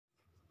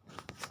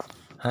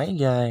Hi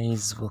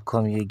guys,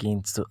 welcome you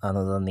again to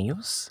another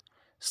news.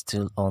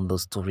 Still on the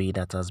story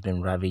that has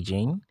been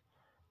ravaging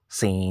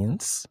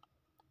since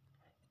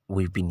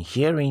we've been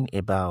hearing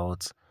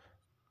about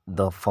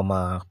the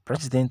former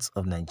president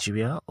of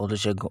Nigeria,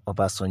 Olusegun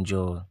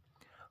Obasanjo,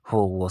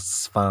 who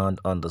was found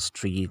on the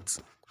street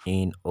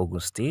in Ogun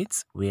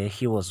State where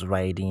he was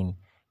riding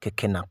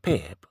Keke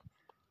Napep,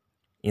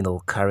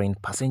 carrying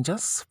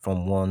passengers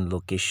from one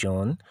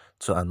location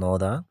to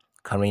another,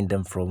 carrying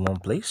them from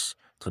one place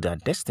to their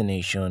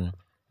destination,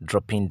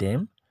 dropping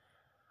them.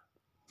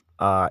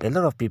 A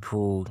lot of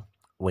people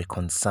were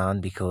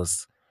concerned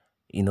because,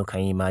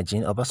 can you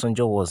imagine?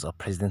 Obasanjo was a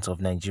president of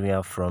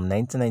Nigeria from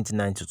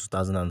 1999 to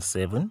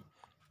 2007.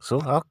 So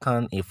how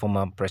can a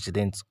former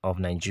president of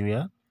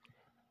Nigeria,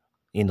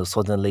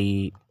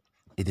 suddenly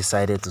he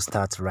decided to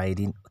start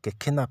riding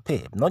Keke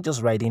Napep, not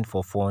just riding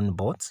for fun,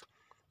 but,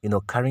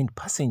 carrying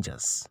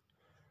passengers?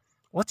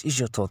 What is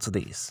your thought to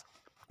this?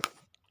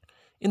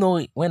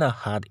 When I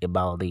heard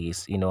about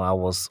this, I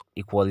was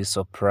equally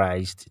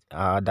surprised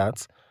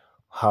that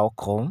how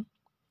come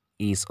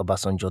is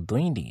Obasanjo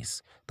doing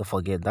this? Don't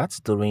forget that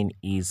during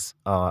his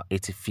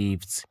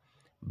 85th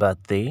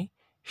birthday,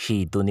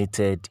 he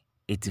donated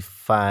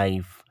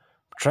 85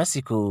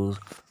 tricycles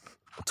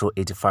to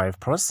 85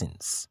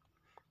 persons,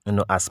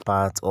 as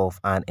part of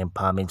an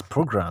empowerment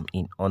program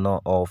in honor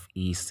of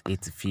his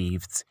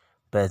 85th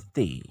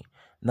birthday.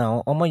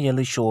 Now,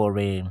 Omoyele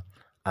Sowore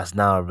has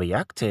now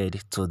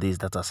reacted to this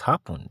that has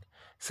happened,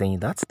 saying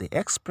that the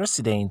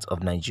ex-president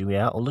of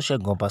Nigeria,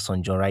 Olusegun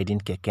Obasanjo, riding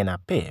Keke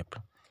Napep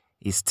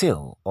is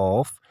still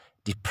of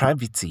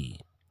depravity,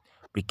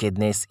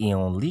 wickedness he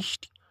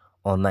unleashed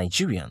on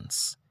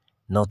Nigerians,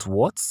 not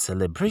worth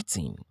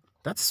celebrating.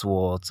 That's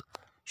what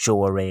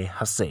Sowore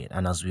has said.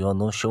 And as we all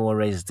know,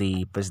 Sowore is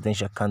the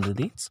presidential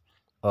candidate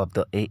of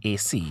the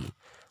AAC,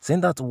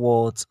 saying that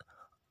what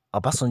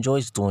Obasanjo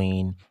is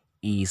doing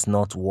is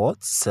not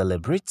worth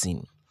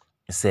celebrating.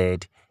 He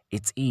said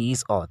it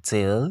is a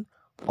tale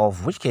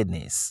of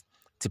wickedness,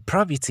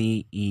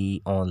 depravity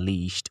he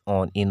unleashed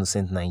on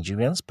innocent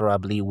Nigerians,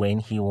 probably when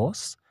he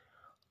was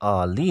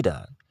a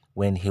leader,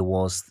 when he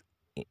was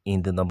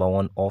in the number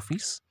one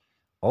office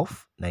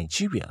of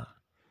Nigeria.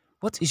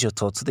 What is your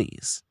thought to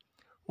this?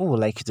 We would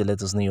like you to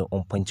let us know your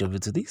own point of view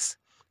to this.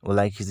 We would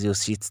like you to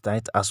just sit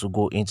tight as we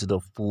go into the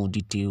full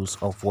details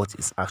of what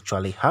is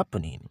actually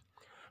happening.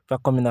 If you're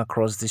coming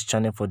across this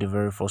channel for the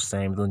very first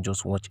time, don't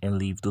just watch and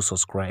leave, do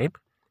subscribe.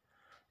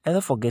 And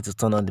don't forget to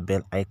turn on the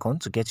bell icon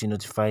to get you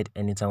notified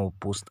anytime we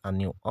post a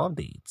new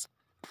update.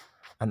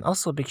 And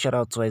also big shout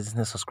out to our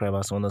existing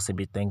subscribers. I want to say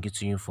big thank you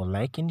to you for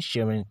liking,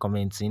 sharing,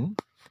 commenting.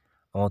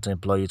 I want to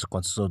implore you to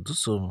continue to do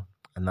so,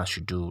 and as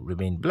you do,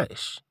 remain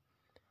blessed.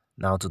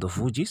 Now to the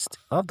full gist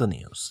of the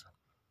news.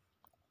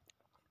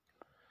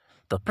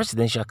 The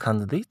presidential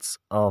candidates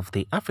of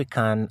the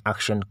African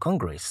Action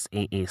Congress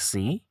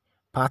AAC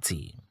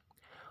party,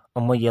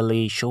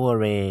 Omoyele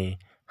Sowore,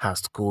 has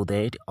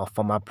scolded a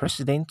former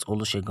president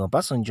Olusegun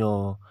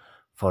Obasanjo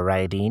for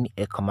riding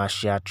a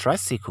commercial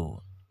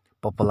tricycle,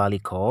 popularly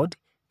called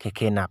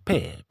Keke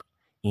Napep,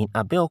 in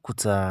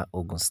Abeokuta,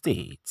 Ogun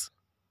State.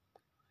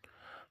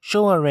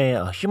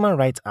 Sowore, a human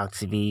rights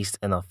activist,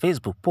 in a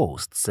Facebook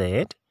post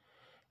said,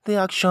 "The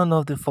action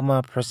of the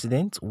former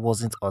president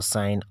wasn't a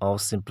sign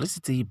of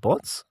simplicity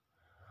but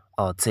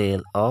a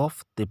tale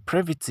of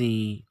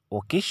depravity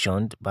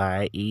occasioned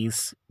by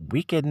his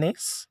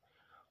wickedness,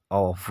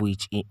 of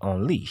which he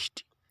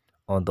unleashed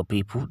on the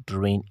people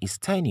during his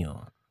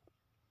tenure."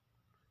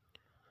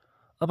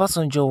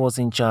 Obasanjo was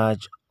in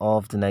charge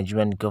of the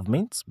Nigerian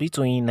government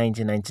between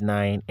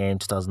 1999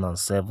 and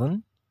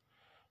 2007,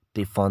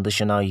 the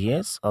foundational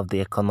years of the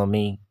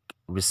economic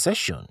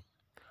recession,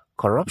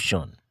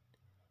 corruption,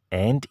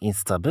 and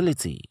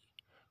instability,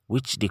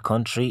 which the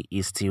country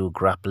is still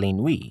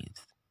grappling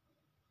with.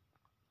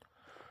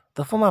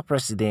 The former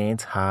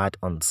president had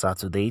on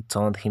Saturday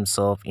turned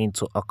himself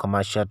into a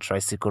commercial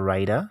tricycle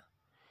rider,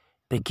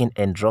 picking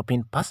and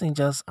dropping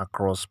passengers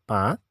across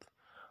parts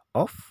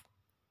of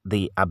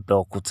the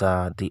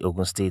Abeokuta, the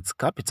Ogun State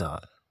capital.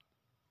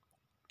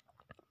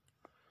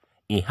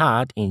 He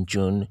had in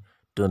June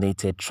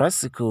donated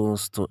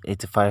tricycles to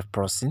 85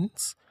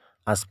 persons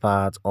as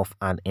part of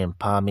an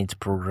empowerment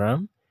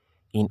program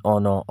in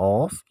honor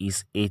of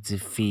his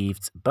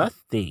 85th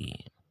birthday.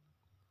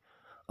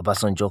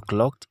 Obasanjo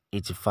clocked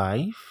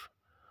 85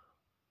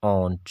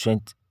 on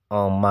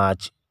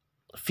March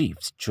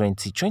 5th,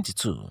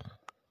 2022.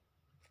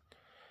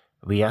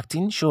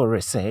 Reacting, Sowore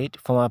said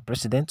former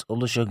President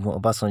Olusegun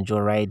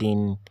Obasanjo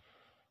riding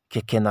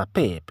Keke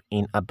Napep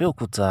in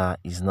Abeokuta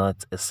is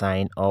not a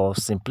sign of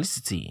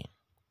simplicity.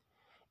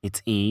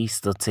 It is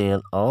the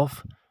tale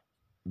of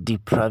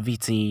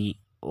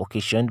depravity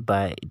occasioned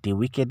by the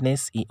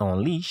wickedness he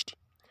unleashed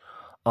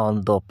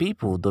on the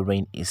people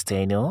during his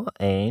tenure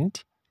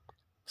and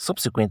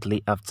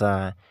subsequently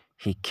after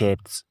he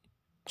kept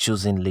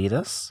choosing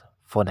leaders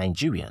for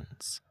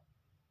Nigerians.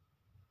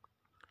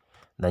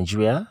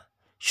 Nigeria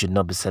should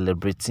not be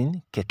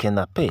celebrating Keke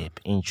Napep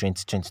in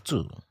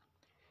 2022.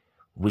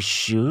 We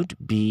should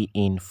be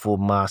in full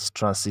mass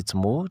transit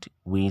mode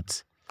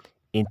with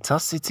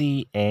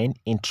intercity and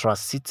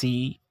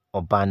intracity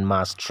urban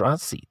mass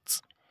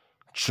transit,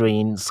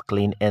 trains,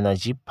 clean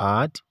energy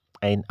powered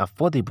and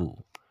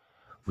affordable.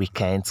 We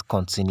can't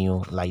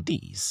continue like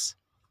this.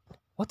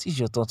 What is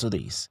your thought to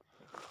this?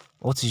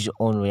 What is your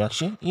own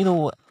reaction?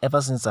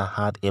 Ever since I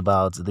heard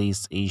about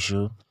this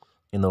issue,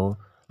 you know,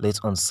 late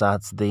on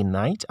Saturday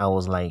night, I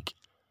was like,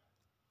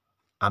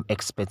 I'm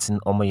expecting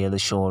Omoyele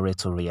Sowore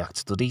to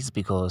react to this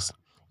because,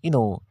 you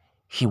know,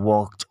 he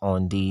worked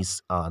on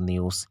this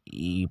news,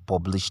 he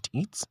published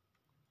it.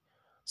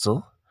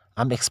 So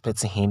I'm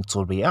expecting him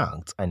to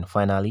react. And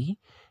finally,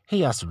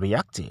 he has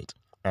reacted.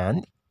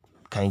 And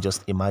can you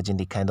just imagine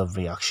the kind of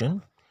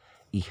reaction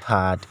he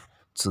had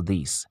to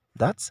this?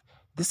 That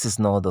this is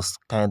not the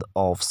kind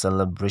of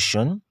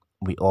celebration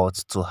we ought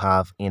to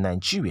have in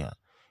Nigeria.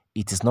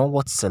 It is not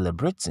worth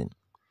celebrating.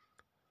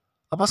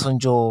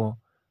 Obasanjo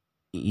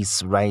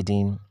is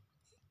riding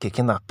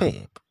Keke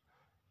Napep.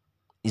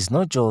 It's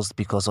not just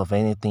because of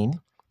anything,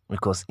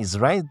 because his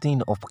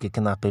riding of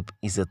Keke Napep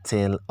is a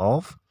tale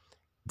of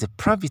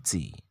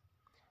depravity,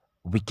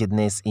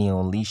 wickedness he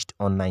unleashed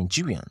on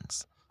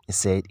Nigerians. He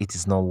said it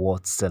is not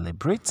worth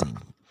celebrating.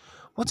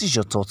 What is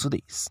your thought to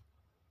this?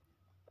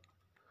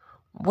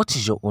 What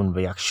is your own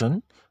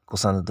reaction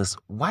concerning this?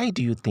 Why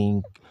do you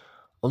think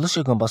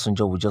Olusegun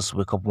Obasanjo will just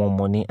wake up one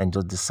morning and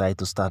just decide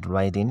to start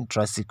riding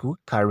tricycle,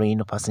 carrying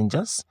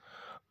passengers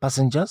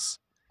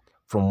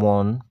from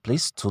one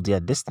place to their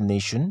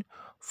destination,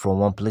 from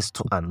one place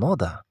to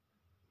another?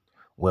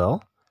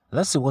 Well,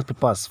 let's see what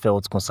people has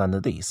felt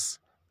concerning this.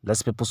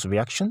 Let's people's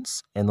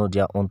reactions and know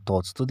their own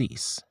thoughts to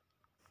this.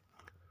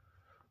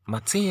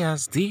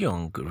 Matthias De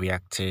Jong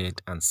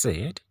reacted and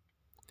said,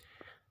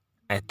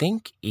 I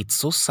think it's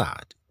so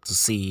sad to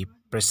see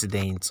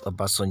President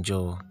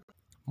Obasanjo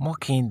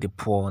mocking the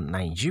poor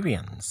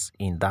Nigerians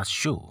in that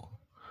show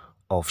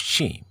of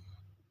shame.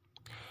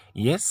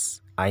 Yes,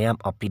 I am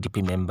a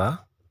PDP member.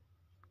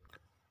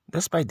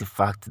 Despite the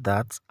fact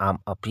that I'm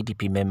a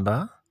PDP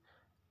member,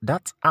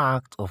 that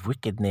act of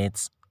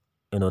wickedness,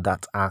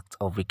 that act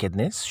of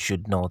wickedness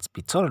should not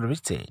be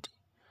tolerated.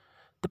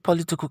 The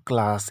political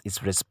class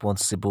is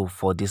responsible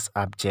for this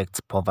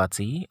abject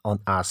poverty on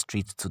our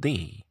streets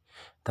today.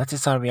 That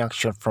is a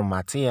reaction from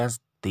Matthias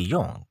De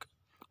Jong.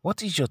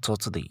 What is your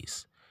thought to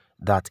this?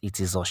 That it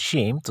is a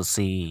shame to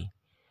see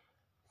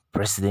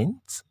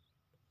President,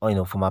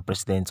 former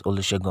President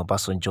Olusegun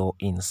Obasanjo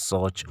in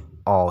such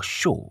a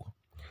show.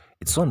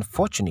 It's so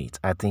unfortunate.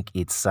 I think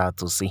it's sad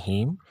to see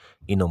him,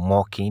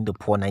 mocking the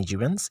poor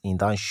Nigerians in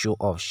that show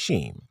of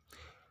shame.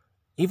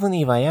 Even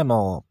if I am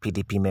a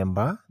PDP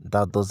member,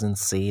 that doesn't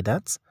say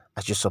that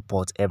I should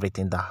support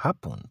everything that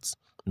happens,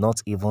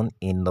 not even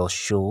in the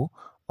show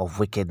of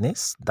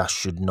wickedness that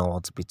should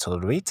not be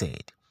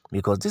tolerated.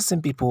 Because these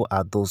same people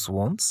are those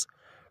ones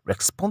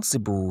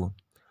responsible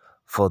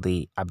for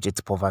the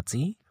abject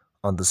poverty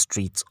on the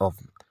streets of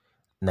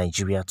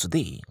Nigeria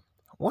today.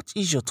 What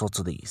is your thought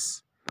to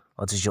this?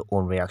 What is your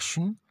own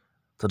reaction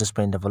to this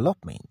present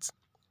development?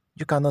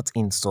 You cannot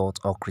insult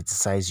or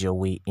criticize your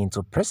way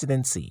into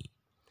presidency.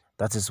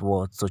 That is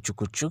what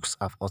Sochukuchuks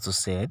have also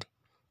said.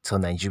 Tell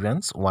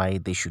Nigerians why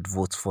they should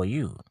vote for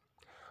you.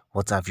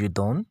 What have you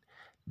done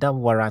that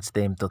warrants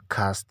them to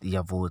cast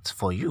their vote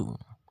for you?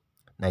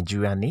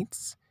 Nigeria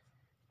needs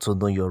to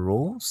know your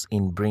roles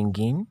in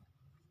bringing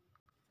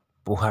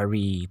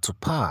Buhari to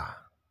power.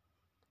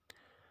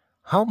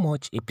 How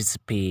much APC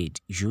paid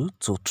you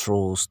to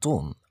throw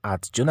stone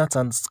at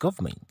Jonathan's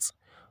government,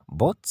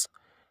 but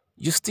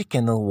you still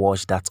cannot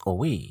wash that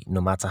away,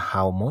 no matter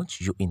how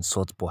much you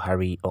insult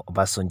Buhari or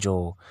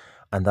Obasanjo.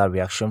 And that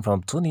reaction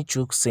from Tony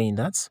Chuk saying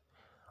that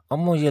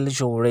Omoyele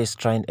Sowore is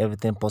trying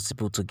everything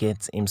possible to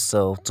get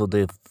himself to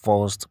the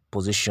first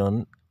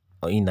position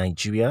in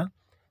Nigeria,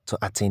 to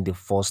attain the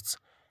first,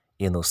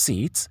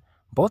 seat,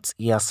 but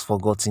he has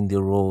forgotten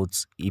the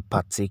roads he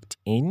partaked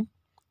in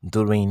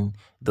during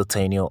the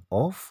tenure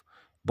of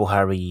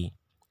Buhari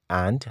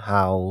and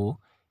how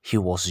he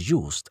was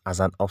used as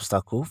an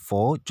obstacle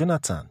for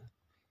Jonathan.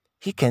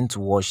 He can't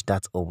wash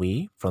that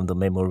away from the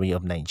memory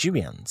of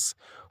Nigerians.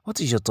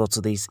 What is your thought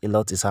to this? A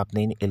lot is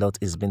happening, a lot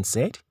is being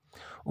said.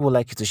 We would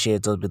like you to share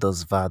it with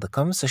us via the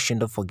comment section.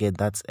 Don't forget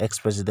that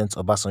ex-president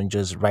Obasanjo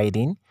is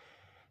riding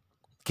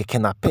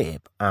Keke Napep,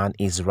 and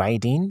his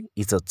riding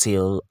is a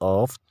tale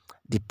of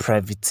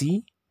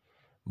depravity,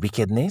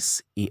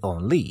 wickedness he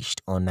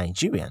unleashed on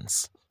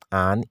Nigerians,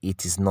 and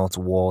it is not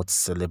worth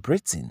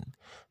celebrating.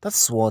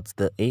 That's what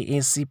the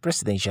ANC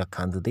presidential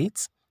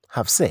candidates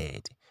have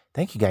said.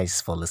 Thank you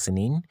guys for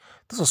listening.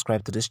 Do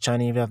subscribe to this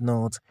channel if you have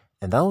not,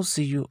 and I will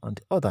see you on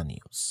the other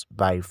news.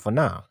 Bye for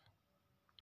now.